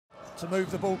to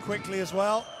move the ball quickly as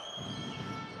well.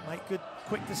 Make good,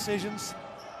 quick decisions.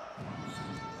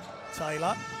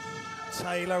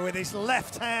 Taylor with his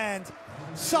left hand.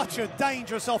 Such a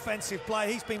dangerous offensive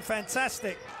play. He's been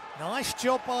fantastic. Nice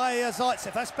job by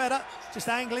Zaitsev. That's better. Just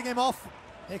angling him off.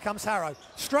 Here comes Harrow.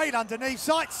 Straight underneath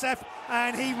Zaitsev,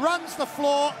 and he runs the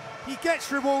floor. He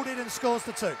gets rewarded and scores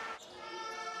the 2.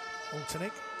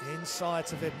 Alternik inside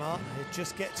to Vidmar. He'll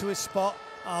just get to his spot.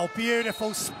 Oh,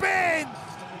 beautiful spin!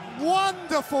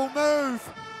 Wonderful move.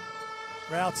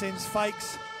 Rautins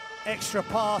fakes. Extra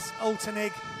pass.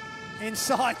 Alternik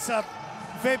inside to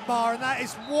Vidmar, and that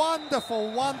is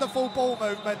wonderful, wonderful ball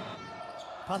movement.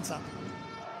 Punter.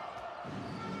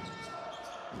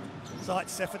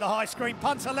 Zaitsev for the high screen.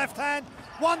 Punter left hand.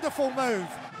 Wonderful move.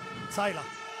 Taylor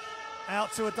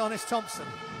out to Adonis Thompson.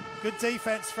 Good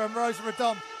defense from Rosa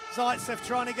Radom. Zaitsev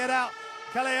trying to get out.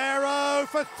 Caballero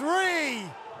for 3.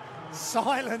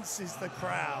 Silences the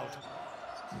crowd.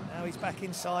 Now he's back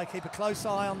inside. Keep a close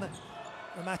eye on the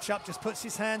matchup. Just puts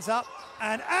his hands up.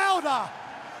 And Alder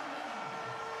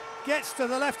gets to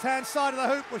the left-hand side of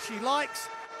the hoop, which he likes.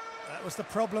 That was the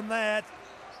problem there.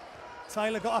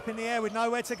 Taylor got up in the air with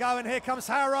nowhere to go, and here comes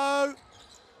Harrow.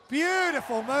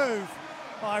 Beautiful move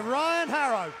by Ryan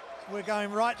Harrow. We're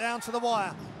going right down to the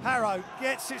wire. Harrow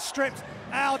gets it stripped.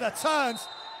 Alder turns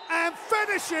and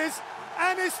finishes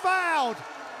and is fouled.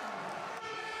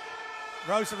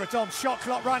 Rosa Radom, shot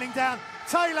clock running down.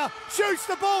 Taylor shoots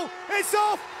the ball, it's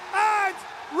off, and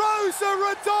Rosa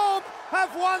Radom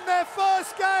have won their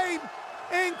first game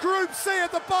in Group C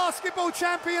of the Basketball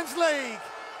Champions League.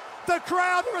 The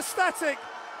crowd are ecstatic.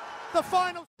 The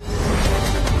final...